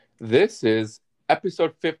This is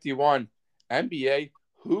episode 51, NBA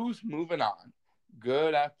Who's Moving On?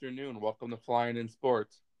 Good afternoon. Welcome to Flying in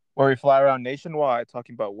Sports. where we fly around nationwide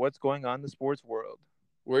talking about what's going on in the sports world.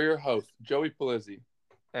 We're your hosts, Joey Palizzi.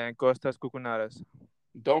 And Costas Cucunares.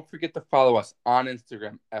 Don't forget to follow us on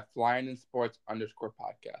Instagram at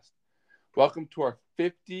flyinginsports_podcast. Welcome to our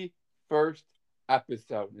 51st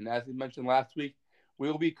episode. And as we mentioned last week, we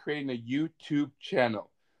will be creating a YouTube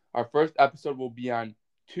channel. Our first episode will be on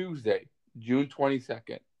Tuesday, June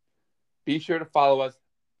 22nd. Be sure to follow us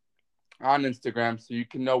on Instagram so you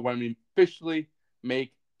can know when we officially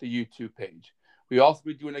make the YouTube page. We also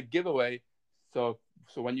be doing a giveaway, so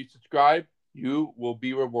when you subscribe, you will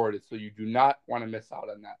be rewarded. So you do not want to miss out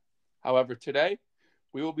on that. However, today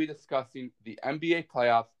we will be discussing the NBA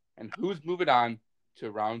playoffs and who's moving on to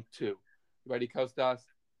round two. Ready, Kostas?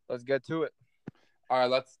 Let's get to it. All right,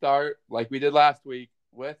 let's start like we did last week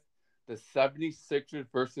with the 76ers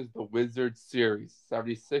versus the Wizards series.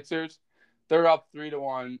 76ers, they're up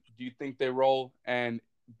 3-1. Do you think they roll and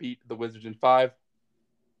beat the Wizards in five?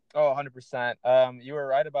 Oh, 100%. You were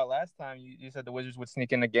right about last time. You said the Wizards would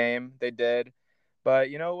sneak in the game. They did. But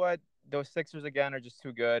you know what? Those Sixers, again, are just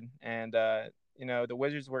too good. And, the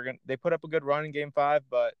Wizards they put up a good run in game five,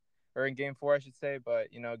 or in game four, I should say. But,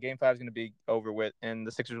 game five is going to be over with, and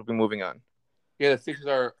the Sixers will be moving on. Yeah, the Sixers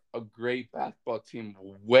are a great basketball team,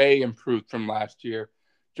 way improved from last year.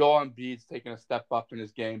 Joel Embiid's taking a step up in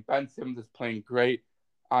his game. Ben Simmons is playing great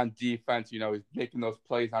on defense. He's making those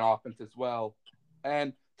plays on offense as well.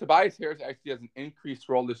 And Tobias Harris actually has an increased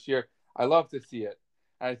role this year. I love to see it.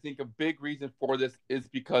 And I think a big reason for this is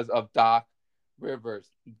because of Doc Rivers.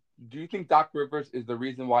 Do you think Doc Rivers is the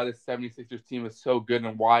reason why the 76ers team is so good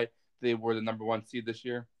and why they were the number one seed this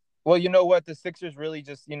year? Well, you know what? The Sixers really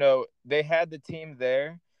just, they had the team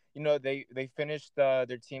there. They finished their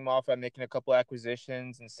team off by making a couple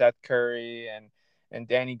acquisitions and Seth Curry and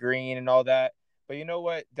Danny Green and all that. But you know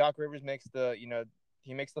what? Doc Rivers makes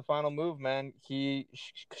he makes the final move, man. He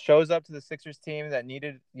shows up to the Sixers team that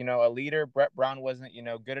needed, a leader. Brett Brown wasn't,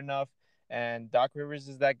 good enough. And Doc Rivers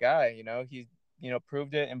is that guy. He's,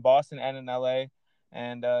 proved it in Boston and in LA.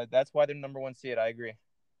 And that's why they're number one seed. I agree.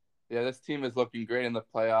 Yeah, this team is looking great in the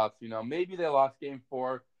playoffs. Maybe they lost game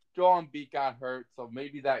four. Joel Embiid got hurt, so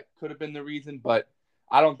maybe that could have been the reason. But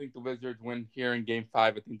I don't think the Wizards win here in game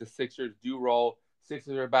five. I think the Sixers do roll.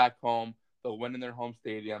 Sixers are back home. They'll win in their home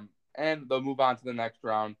stadium, and they'll move on to the next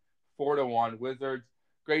round, 4-1. Wizards,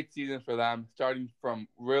 great season for them, starting from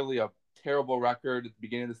really a terrible record at the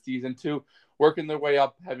beginning of the season to working their way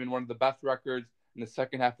up, having one of the best records in the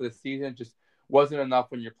second half of the season. Just wasn't enough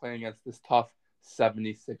when you're playing against this tough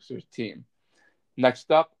 76ers team.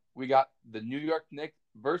 Next up, we got the New York Knicks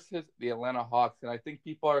versus the Atlanta Hawks. And I think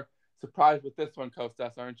people are surprised with this one,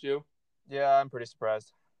 Kostas, aren't you? Yeah, I'm pretty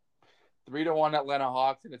surprised. 3-1 Atlanta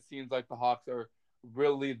Hawks, and it seems like the Hawks are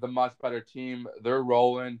really the much better team. They're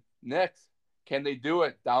rolling. Knicks, can they do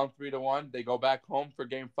it? Down 3-1. They go back home for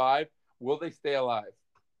game five. Will they stay alive?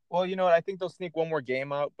 Well, you know what? I think they'll sneak one more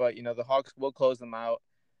game out, but the Hawks will close them out.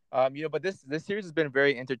 But this series has been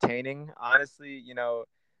very entertaining. Honestly,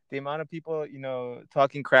 the amount of people,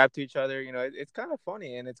 talking crap to each other, it's kind of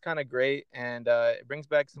funny and it's kind of great, and it brings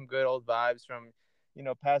back some good old vibes from,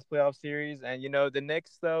 past playoff series. And the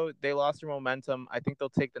Knicks, though, they lost their momentum. I think they'll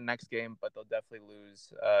take the next game, but they'll definitely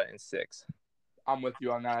lose in six. I'm with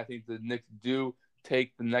you on that. I think the Knicks do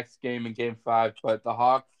take the next game in game five, but the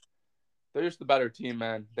Hawks, they're just the better team,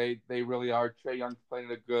 man. They really are. Trae Young's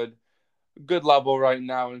playing at a good level right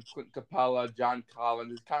now, and Clint Capella, John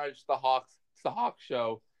Collins. It's kind of just the Hawks. It's the Hawks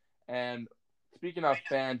show. And speaking of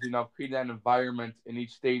fans, creating that environment in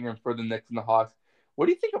each stadium for the Knicks and the Hawks. What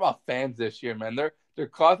do you think about fans this year, man? They're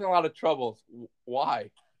causing a lot of troubles.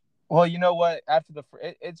 Why? Well, you know what? After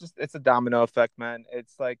it's a domino effect, man.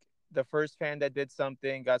 It's like the first fan that did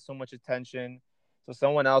something got so much attention, so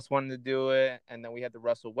someone else wanted to do it, and then we had the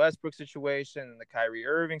Russell Westbrook situation and the Kyrie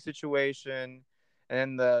Irving situation,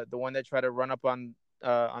 and then the one that tried to run up on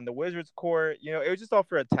the Wizards court. It was just all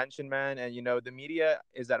for attention, man. And the media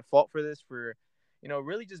is at fault for this, for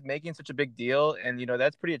really just making such a big deal, and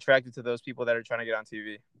that's pretty attractive to those people that are trying to get on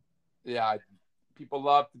TV. Yeah, people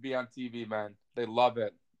love to be on TV, man. They love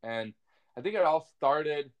it. And I think it all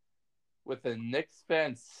started with a Knicks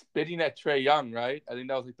fan spitting at Trae Young, right? I think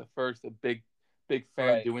that was like the first big fan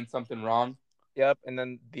Right. doing something wrong. Yep, and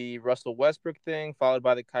then the Russell Westbrook thing, followed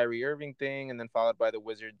by the Kyrie Irving thing, and then followed by the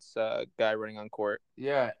Wizards guy running on court.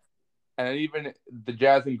 Yeah, and even the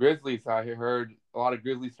Jazz and Grizzlies, I heard a lot of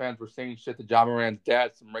Grizzlies fans were saying shit to Ja Morant's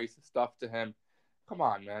dad, some racist stuff to him. Come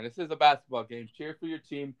on, man. This is a basketball game. Cheer for your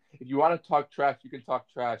team. If you want to talk trash, you can talk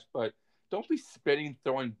trash, but don't be spitting,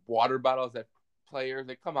 throwing water bottles at players.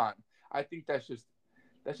 Like, come on. I think that's just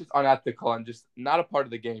unethical and just not a part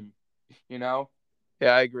of the game. You know,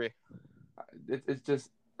 Yeah, I agree. it's just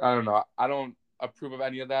I don't know. I don't approve of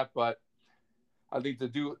any of that, but I think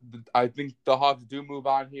the Hawks do move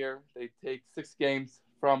on here. They take 6 games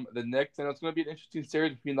from the Knicks, and it's going to be an interesting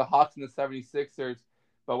series between the Hawks and the 76ers.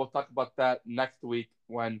 But we'll talk about that next week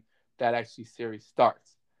when that actually series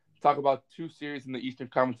starts. Talk about 2 series in the Eastern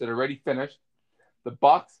Conference that are already finished. The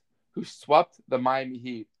Bucks, who swept the Miami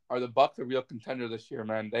Heat, are the Bucks a real contender this year,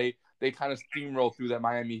 man? They kind of steamrolled through that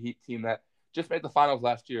Miami Heat team that just made the finals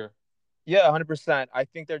last year. Yeah, 100%. I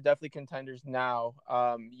think they're definitely contenders now.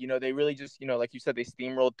 They really just, like you said, they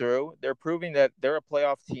steamrolled through. They're proving that they're a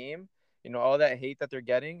playoff team. All that hate that they're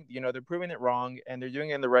getting, they're proving it wrong and they're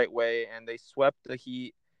doing it in the right way. And they swept the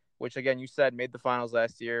Heat, which, again, you said made the finals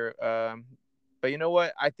last year. But you know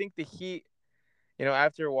what? I think the Heat,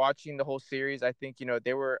 after watching the whole series, I think,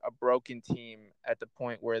 they were a broken team at the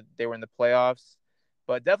point where they were in the playoffs.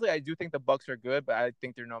 But definitely, I do think the Bucks are good, but I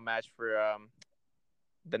think they're no match for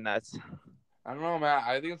the Nets. I don't know, man.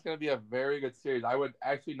 I think it's going to be a very good series. I would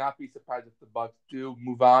actually not be surprised if the Bucks do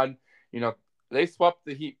move on. You know, they swept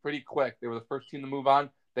the Heat pretty quick. They were the first team to move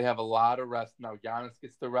on. They have a lot of rest now. Giannis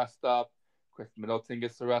gets the rest up. Chris Middleton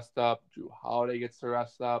gets the rest up. Drew Holiday gets the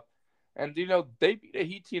rest up. And, they beat a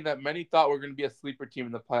Heat team that many thought were going to be a sleeper team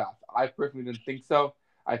in the playoffs. I personally didn't think so.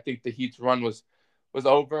 I think the Heat's run was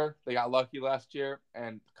over. They got lucky last year.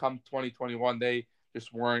 And come 2021, they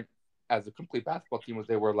just weren't as a complete basketball team as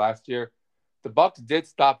they were last year. The Bucks did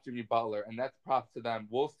stop Jimmy Butler, and that's props to them.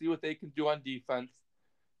 We'll see what they can do on defense,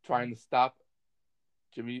 trying to stop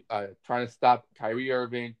Kyrie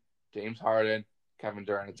Irving, James Harden, Kevin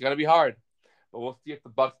Durant. It's gonna be hard, but we'll see if the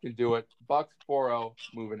Bucks can do it. Bucks 4-0,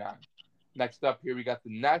 moving on. Next up here, we got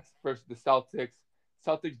the Nets versus the Celtics.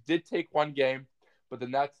 Celtics did take 1 game, but the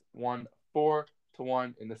Nets won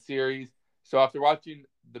 4-1 in the series. So after watching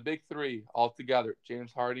the big three all together,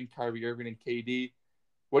 James Harden, Kyrie Irving, and KD,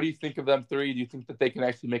 what do you think of them three? Do you think that they can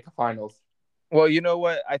actually make a finals? Well, you know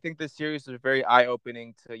what? I think this series was very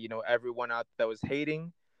eye-opening to, everyone out that was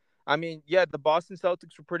hating. I mean, yeah, the Boston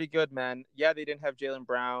Celtics were pretty good, man. Yeah, they didn't have Jaylen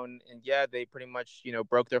Brown, and yeah, they pretty much,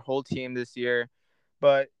 broke their whole team this year.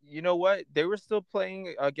 But you know what? They were still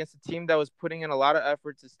playing against a team that was putting in a lot of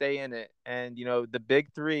effort to stay in it. And, the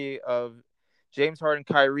big three of James Harden,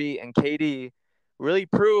 Kyrie, and KD really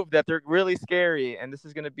proved that they're really scary. And this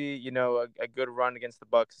is going to be, a good run against the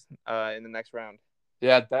Bucks in the next round.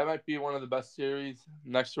 Yeah, that might be one of the best series.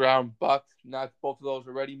 Next round, Bucks, Nets, both of those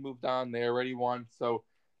already moved on. They already won. So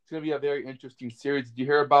it's going to be a very interesting series. Did you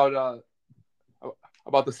hear about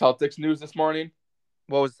the Celtics news this morning?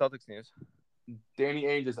 What was Celtics news? Danny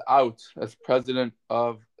Ainge is out as president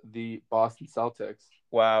of the Boston Celtics.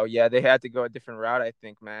 Wow, yeah, they had to go a different route, I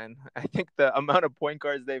think, man. I think the amount of point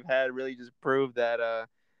guards they've had really just proved that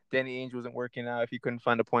Danny Ainge wasn't working out if he couldn't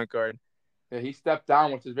find a point guard. Yeah, he stepped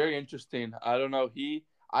down, which is very interesting. I don't know.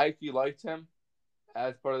 I actually liked him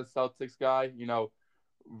as part of the Celtics guy.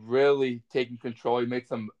 Really taking control. He made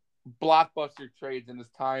some blockbuster trades in his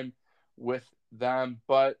time with them.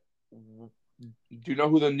 But do you know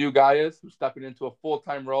who the new guy is who's stepping into a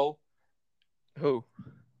full-time role? Who?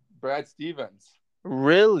 Brad Stevens.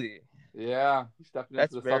 Really? Yeah, he's stepping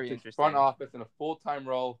That's into the very Celtics interesting. front office in a full-time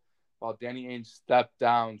role while Danny Ainge stepped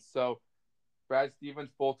down. So Brad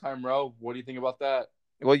Stevens, full-time role. What do you think about that?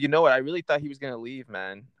 Well, you know what? I really thought he was going to leave,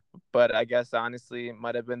 man. But I guess, honestly, it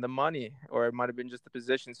might have been the money or it might have been just the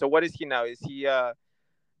position. So what is he now? Is he the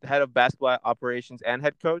head of basketball operations and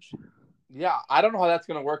head coach? Yeah, I don't know how that's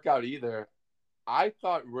going to work out either. I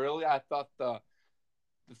thought the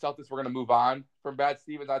Celtics were going to move on from Brad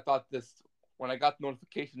Stevens. I thought when I got the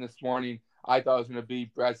notification this morning, I thought it was going to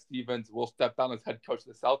be Brad Stevens will step down as head coach of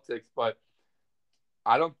the Celtics, but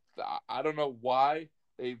I don't know why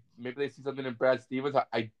maybe they see something in Brad Stevens.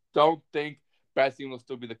 I don't think Brad Stevens will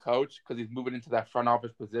still be the coach because he's moving into that front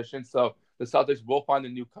office position. So the Celtics will find a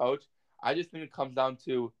new coach. I just think it comes down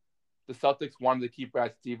to the Celtics wanted to keep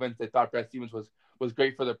Brad Stevens. They thought Brad Stevens was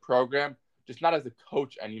great for the program, just not as a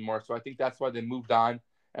coach anymore. So I think that's why they moved on.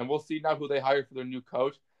 And we'll see now who they hire for their new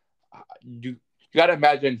coach. You got to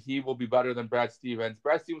imagine he will be better than Brad Stevens.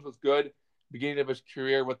 Brad Stevens was good beginning of his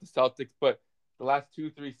career with the Celtics, but the last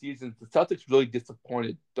 2-3 seasons, the Celtics really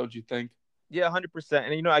disappointed, don't you think? Yeah, 100%.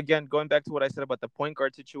 And, again, going back to what I said about the point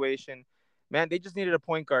guard situation, man, they just needed a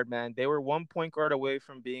point guard, man. They were one point guard away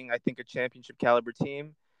from being, I think, a championship caliber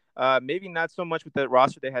team. Maybe not so much with the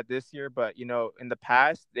roster they had this year, but, in the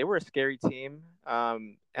past, they were a scary team.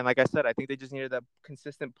 And like I said, I think they just needed that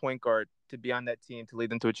consistent point guard to be on that team to lead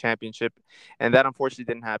them to a championship. And that,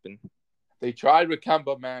 unfortunately, didn't happen. They tried with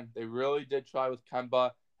Kemba, man. They really did try with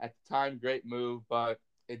Kemba. At the time, great move, but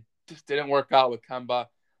it just didn't work out with Kemba.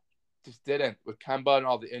 Just didn't. With Kemba and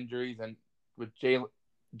all the injuries and with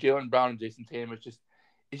Jaylen Brown and Jason Tatum, it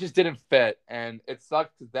just didn't fit. And it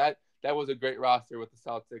sucks because that was a great roster with the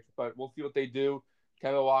Celtics. But we'll see what they do.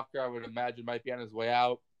 Kemba Walker, I would imagine, might be on his way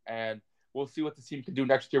out. And we'll see what the team can do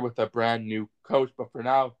next year with a brand new coach. But for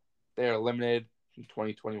now, they are eliminated from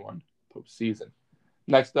 2021 postseason.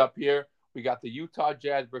 Next up here, we got the Utah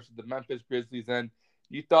Jazz versus the Memphis Grizzlies. And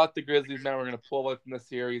you thought the Grizzlies, man, were going to pull away from the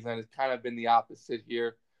series, and it's kind of been the opposite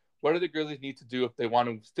here. What do the Grizzlies need to do if they want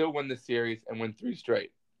to still win the series and win 3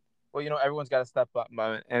 straight? Well, everyone's got to step up,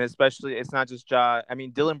 man. And especially, it's not just Ja. I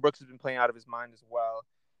mean, Dylan Brooks has been playing out of his mind as well.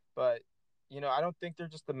 But, I don't think they're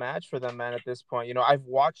just a match for them, man, at this point. I've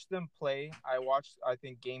watched them play. I watched, I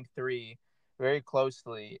think, game 3 very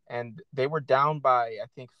closely. And they were down by, I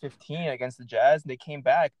think, 15 against the Jazz. And they came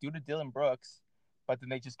back due to Dylan Brooks. But then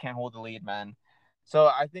they just can't hold the lead, man. So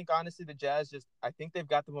I think, honestly, the Jazz I think they've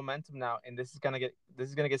got the momentum now. And this is going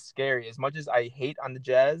to get scary. As much as I hate on the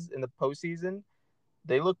Jazz in the postseason,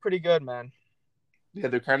 they look pretty good, man. Yeah,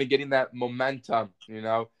 they're kind of getting that momentum,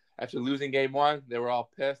 After losing game 1, they were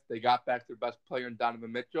all pissed. They got back to their best player in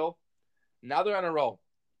Donovan Mitchell. Now they're on a roll.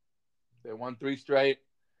 They won 3 straight.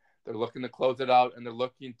 They're looking to close it out, and they're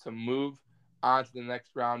looking to move on to the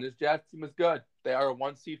next round. This Jazz team is good. They are a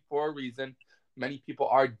 1 seed for a reason. Many people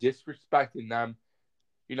are disrespecting them.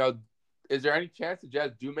 Is there any chance the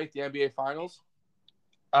Jazz do make the NBA Finals?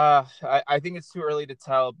 I think it's too early to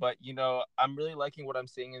tell, but I'm really liking what I'm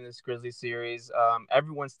seeing in this Grizzlies series.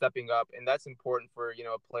 Everyone's stepping up, and that's important for a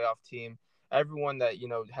playoff team. Everyone that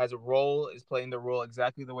has a role is playing the role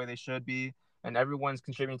exactly the way they should be, and everyone's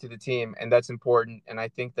contributing to the team, and that's important. And I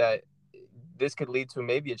think that this could lead to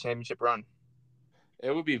maybe a championship run.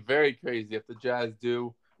 It would be very crazy if the Jazz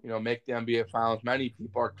do, make the NBA Finals. Many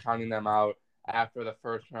people are counting them out after the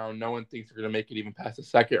first round. No one thinks they're going to make it even past the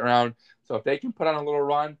second round. So if they can put on a little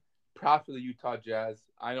run, props to the Utah Jazz.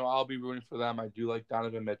 I know I'll be rooting for them. I do like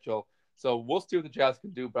Donovan Mitchell. So we'll see what the Jazz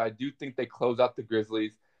can do, but I do think they close out the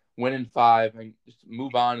Grizzlies, win in 5, and just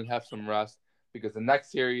move on and have some rest because the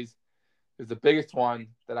next series is the biggest one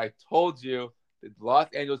that I told you the Los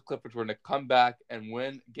Angeles Clippers were going to come back and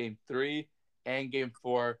win game 3 and game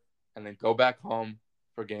 4 and then go back home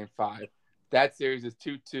for game 5. That series is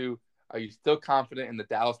 2-2. Are you still confident in the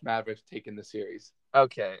Dallas Mavericks taking the series?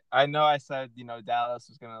 Okay. I know I said, Dallas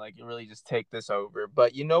was going to really just take this over,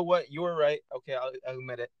 but you know what? You were right. Okay. I'll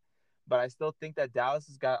admit it. But I still think that Dallas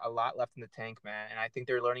has got a lot left in the tank, man. And I think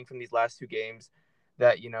they're learning from these last 2 games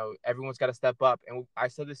that, everyone's got to step up. And I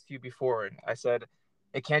said this to you before. I said,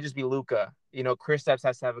 it can't just be Luka. Kristaps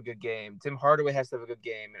has to have a good game. Tim Hardaway has to have a good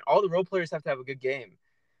game. And all the role players have to have a good game.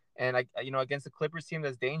 And, against the Clippers team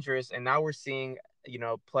that's dangerous. And now we're seeing,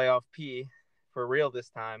 playoff P for real this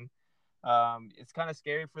time. It's kind of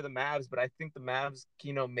scary for the Mavs, but I think the Mavs,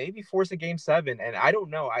 maybe force a game 7. And I don't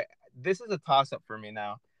know. This is a toss-up for me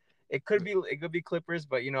now. It could be Clippers,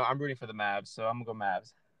 but, I'm rooting for the Mavs. So I'm going to go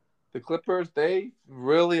Mavs. The Clippers, they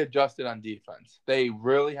really adjusted on defense. They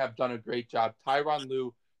really have done a great job. Tyronn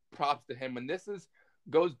Lue, props to him. And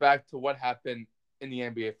goes back to what happened in the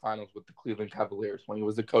NBA Finals with the Cleveland Cavaliers when he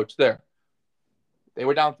was the coach there. They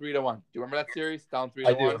were down 3-1. Do you remember that series? Down 3-1?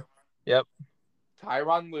 I do. Yep.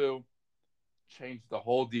 Tyronn Lue changed the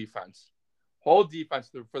whole defense. For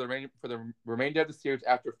the remainder of the series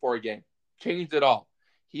after 4 games. Changed it all.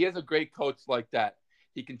 He is a great coach like that.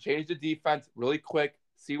 He can change the defense really quick,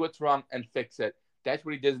 see what's wrong, and fix it. That's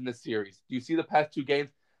what he did in this series. Do you see the past 2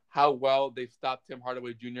 games, how well they've stopped Tim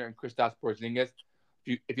Hardaway Jr. and Kristaps Porzingis?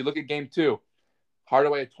 If you look at game 2,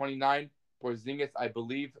 Hardaway at 29, Porzingis, I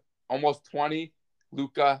believe, almost 20,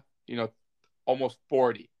 Luka, almost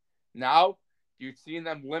 40. Now, you're seeing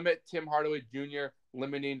them limit Tim Hardaway Jr.,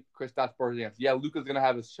 limiting Kristaps Porzingis. Yeah, Luka's going to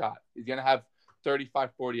have his shot. He's going to have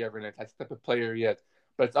 35, 40 every night. That's the type of player he is.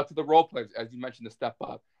 But it's up to the role players, as you mentioned, to step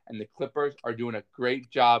up. And the Clippers are doing a great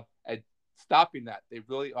job at stopping that. They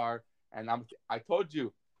really are. And I told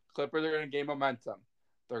you, Clippers are going to gain momentum.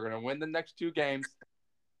 They're going to win the next 2 games.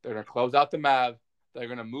 They're going to close out the Mavs. They're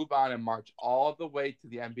going to move on and march all the way to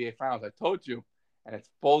the NBA Finals. I told you. And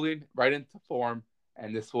it's folding right into form.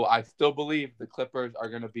 And I still believe the Clippers are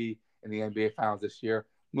going to be in the NBA Finals this year.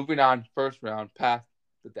 Moving on, first round, past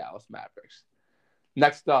the Dallas Mavericks.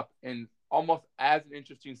 Next up, in almost as an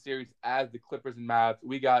interesting series as the Clippers and Mavs,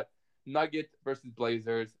 we got Nuggets versus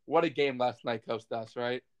Blazers. What a game last night, Kostas,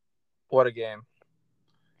 right? What a game.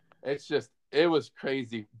 It was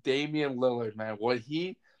crazy. Damian Lillard, man,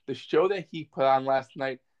 the show that he put on last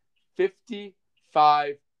night,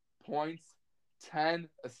 55 points, 10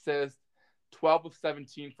 assists, 12 of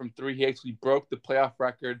 17 from three. He actually broke the playoff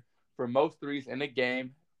record for most threes in a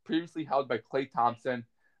game, previously held by Klay Thompson.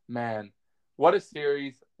 Man, what a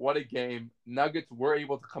series. What a game. Nuggets were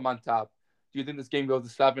able to come on top. Do you think this game goes to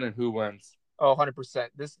 7 and who wins? Oh, 100%.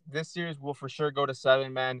 This series will for sure go to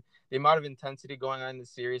 7, man. The amount of intensity going on in the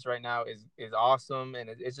series right now is awesome, and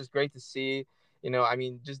it's just great to see. I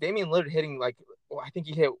mean, just Damian Lillard hitting like I think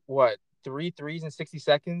he hit what three threes in 60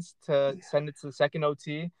 seconds to send it to the second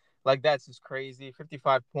OT. Like that's just crazy.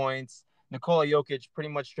 55 points. Nikola Jokic pretty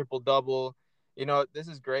much triple double. This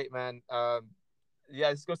is great, man.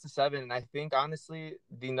 Yeah, this goes to 7, and I think honestly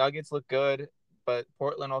the Nuggets look good, but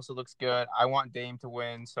Portland also looks good. I want Dame to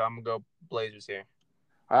win, so I'm gonna go Blazers here.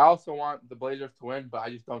 I also want the Blazers to win, but I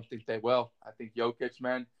just don't think they will. I think Jokic,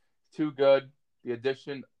 man, is too good. The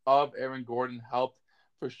addition of Aaron Gordon helped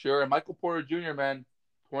for sure. And Michael Porter Jr., man,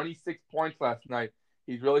 26 points last night.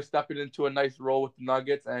 He's really stepping into a nice role with the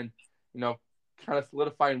Nuggets and, kind of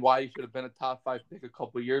solidifying why he should have been a top 5 pick a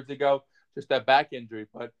couple of years ago. Just that back injury.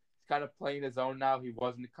 But he's kind of playing his own now. He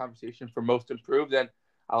was in the conversation for most improved. And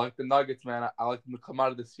I like the Nuggets, man. I like them to come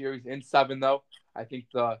out of the series in 7, though. I think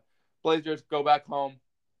the Blazers go back home,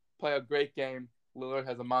 play a great game. Lillard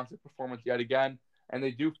has a monster performance yet again, and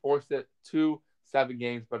they do force it to 7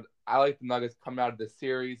 games. But I like the Nuggets coming out of this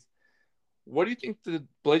series. What do you think the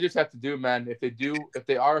Blazers have to do, man? If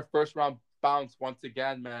they are a first round bounce once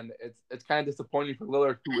again, man, it's kind of disappointing for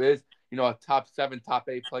Lillard, who is a top 7, top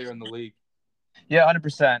 8 player in the league. Yeah,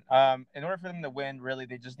 100%. In order for them to win, really,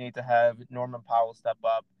 they just need to have Norman Powell step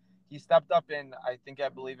up. He stepped up in, I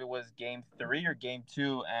believe it was game 3 or game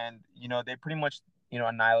 2, and they pretty much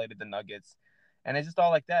annihilated the Nuggets, and it's just all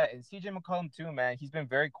like that. And CJ McCollum too, man. He's been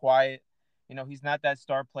very quiet. He's not that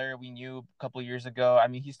star player we knew a couple of years ago. I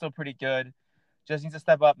mean, he's still pretty good. Just needs to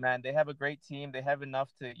step up, man. They have a great team. They have enough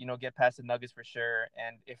to get past the Nuggets for sure.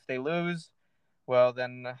 And if they lose, well,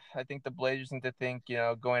 then I think the Blazers need to think,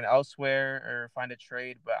 going elsewhere or find a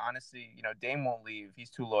trade. But honestly, Dame won't leave. He's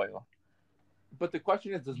too loyal. But the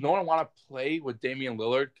question is, does no one want to play with Damian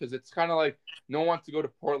Lillard? Because it's kind of like no one wants to go to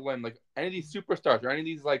Portland. Like any of these superstars or any of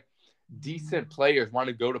these like decent players want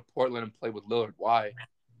to go to Portland and play with Lillard. Why?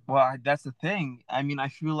 Well, that's the thing. I mean, I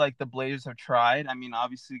feel like the Blazers have tried. I mean,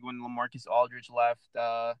 obviously, when LaMarcus Aldridge left,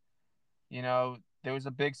 there was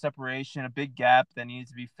a big separation, a big gap that needed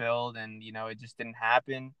to be filled, and it just didn't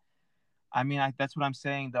happen. I mean, that's what I'm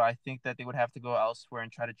saying, though. I think that they would have to go elsewhere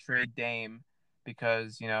and try to trade Dame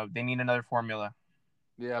because they need another formula.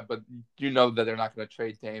 Yeah, but that they're not going to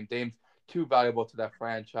trade Dame. Dame's too valuable to that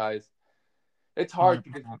franchise. It's hard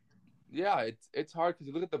because it's hard because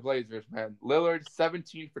you look at the Blazers, man. Lillard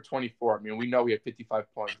 17 for 24. I mean, we know he had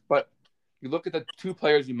 55 points, but you look at the 2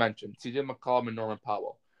 players you mentioned, CJ McCollum and Norman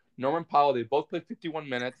Powell. Norman Powell, they both played 51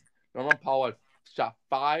 minutes. Norman Powell had shot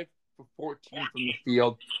 5 for 14 from the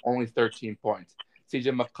field, only 13 points.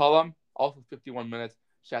 CJ McCollum, also 51 minutes,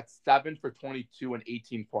 shot 7 for 22 and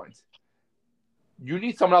 18 points. You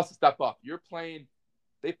need someone else to step up.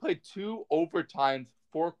 They played 2 overtimes,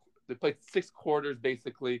 they played 6 quarters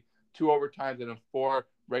basically, 2 overtimes, and then 4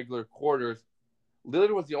 regular quarters.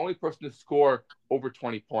 Lillard was the only person to score over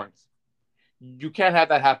 20 points. You can't have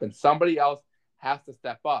that happen. Somebody else has to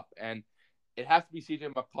step up, and it has to be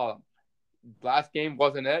CJ McCollum. Last game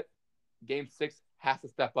wasn't it. Game 6 has to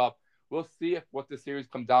step up. We'll see what the series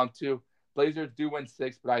comes down to. Blazers do win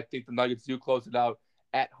 6, but I think the Nuggets do close it out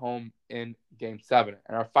at home in Game 7.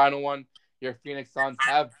 And our final one, your Phoenix Suns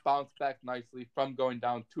have bounced back nicely from going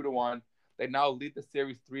down 2-1. They now lead the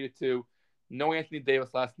series 3-2. No Anthony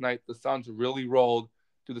Davis last night. The Suns really rolled.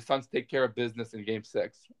 Do the Suns take care of business in Game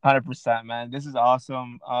 6? 100%, man. This is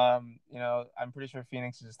awesome. I'm pretty sure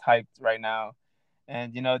Phoenix is just hyped right now.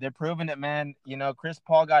 And, they're proving it, man. Chris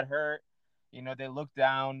Paul got hurt. They looked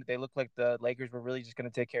down. They looked like the Lakers were really just going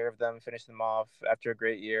to take care of them, finish them off after a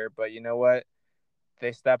great year. But you know what?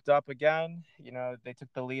 They stepped up again. They took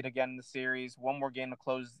the lead again in the series. One more game to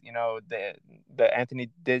close, the Anthony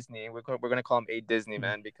Disney. We're going to call him A Disney,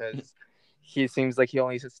 man, because he seems like he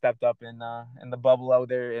only stepped up in the bubble out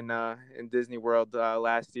there in Disney World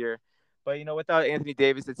last year. But without Anthony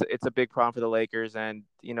Davis, it's a big problem for the Lakers, and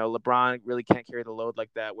LeBron really can't carry the load like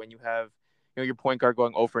that when you have your point guard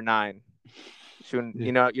going 0 for 9. Shooting,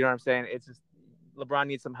 you know what I'm saying? It's just LeBron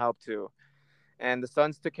needs some help too. And the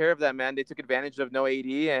Suns took care of that, man. They took advantage of no AD,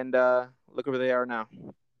 and look where they are now.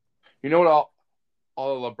 You know what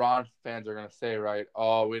all the LeBron fans are going to say, right?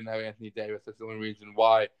 Oh, we didn't have Anthony Davis. That's the only reason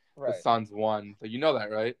why the Suns won. So you know that,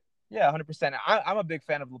 right? Yeah, 100%. I'm a big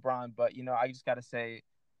fan of LeBron, but, I just got to say,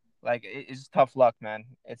 like, it's just tough luck, man.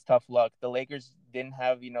 It's tough luck. The Lakers didn't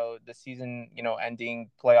have, the season, ending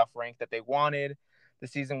playoff rank that they wanted. the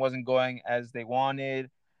season wasn't going as they wanted.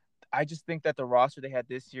 I just think that the roster they had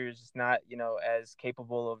this year is just not, as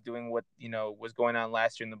capable of doing what, was going on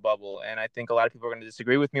last year in the bubble. And I think a lot of people are going to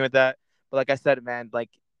disagree with me with that. But like I said, man, like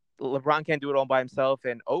LeBron can't do it all by himself.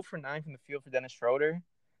 And 0 for 9 from the field for Dennis Schroeder,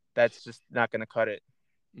 that's just not going to cut it.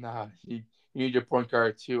 Nah, you need your point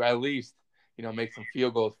guard to at least, make some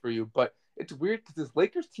field goals for you. But it's weird because this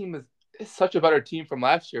Lakers team is such a better team from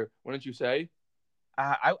last year, wouldn't you say?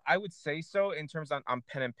 I would say so in terms on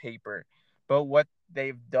pen and paper. But what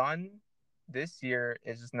they've done this year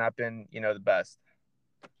has just not been, the best.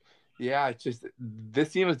 Yeah, it's just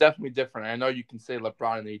this team is definitely different. I know you can say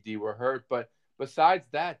LeBron and AD were hurt, but besides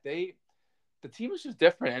that, the team is just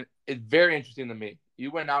different, and it's very interesting to me.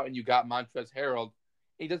 You went out and you got Montrezl Harrell.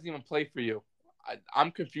 He doesn't even play for you.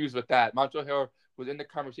 I'm confused with that. Montrezl Harrell was in the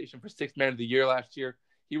conversation for Sixth Man of the Year last year.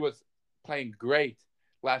 He was playing great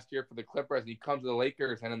last year for the Clippers, and he comes to the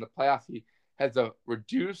Lakers, and in the playoffs, he has a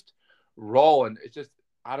reduced role, and it's just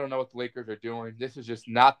I don't know what the Lakers are doing. This is just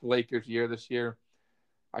not the Lakers' year this year.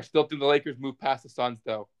 I still think the Lakers move past the Suns,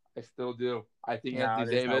 though. I still do. No,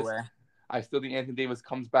 there's no way. I still think Anthony Davis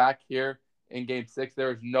comes back here in Game 6.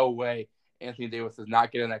 There is no way Anthony Davis does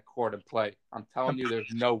not get in that court and play. I'm telling you,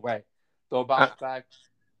 there's no way. They'll bounce back.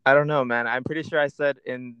 I don't know, man. I'm pretty sure I said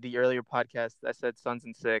in the earlier podcast, I said Suns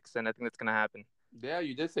in 6, and I think that's going to happen. Yeah,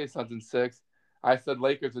 you did say Suns in 6. I said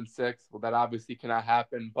Lakers in 6. Well, that obviously cannot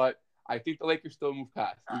happen, but I think the Lakers still move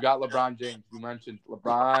past. You got LeBron James. You mentioned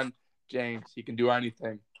LeBron James. He can do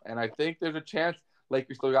anything. And I think there's a chance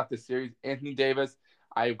Lakers still got this series. Anthony Davis,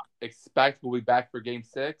 I expect, will be back for Game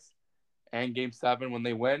 6 and Game 7 when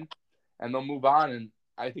they win, and they'll move on. And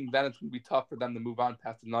I think then it's going to be tough for them to move on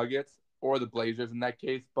past the Nuggets or the Blazers in that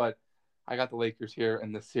case. But I got the Lakers here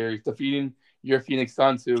in this series, defeating your Phoenix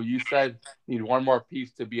Suns, who you said need one more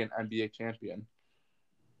piece to be an NBA champion.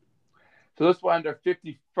 So this will end our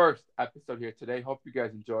 51st episode here today. Hope you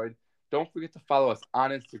guys enjoyed. Don't forget to follow us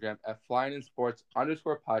on Instagram at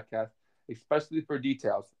flyinginsports_podcast, especially for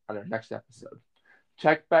details on our next episode.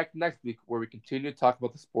 Check back next week where we continue to talk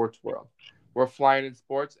about the sports world. We're Flying in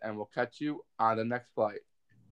Sports, and we'll catch you on the next flight.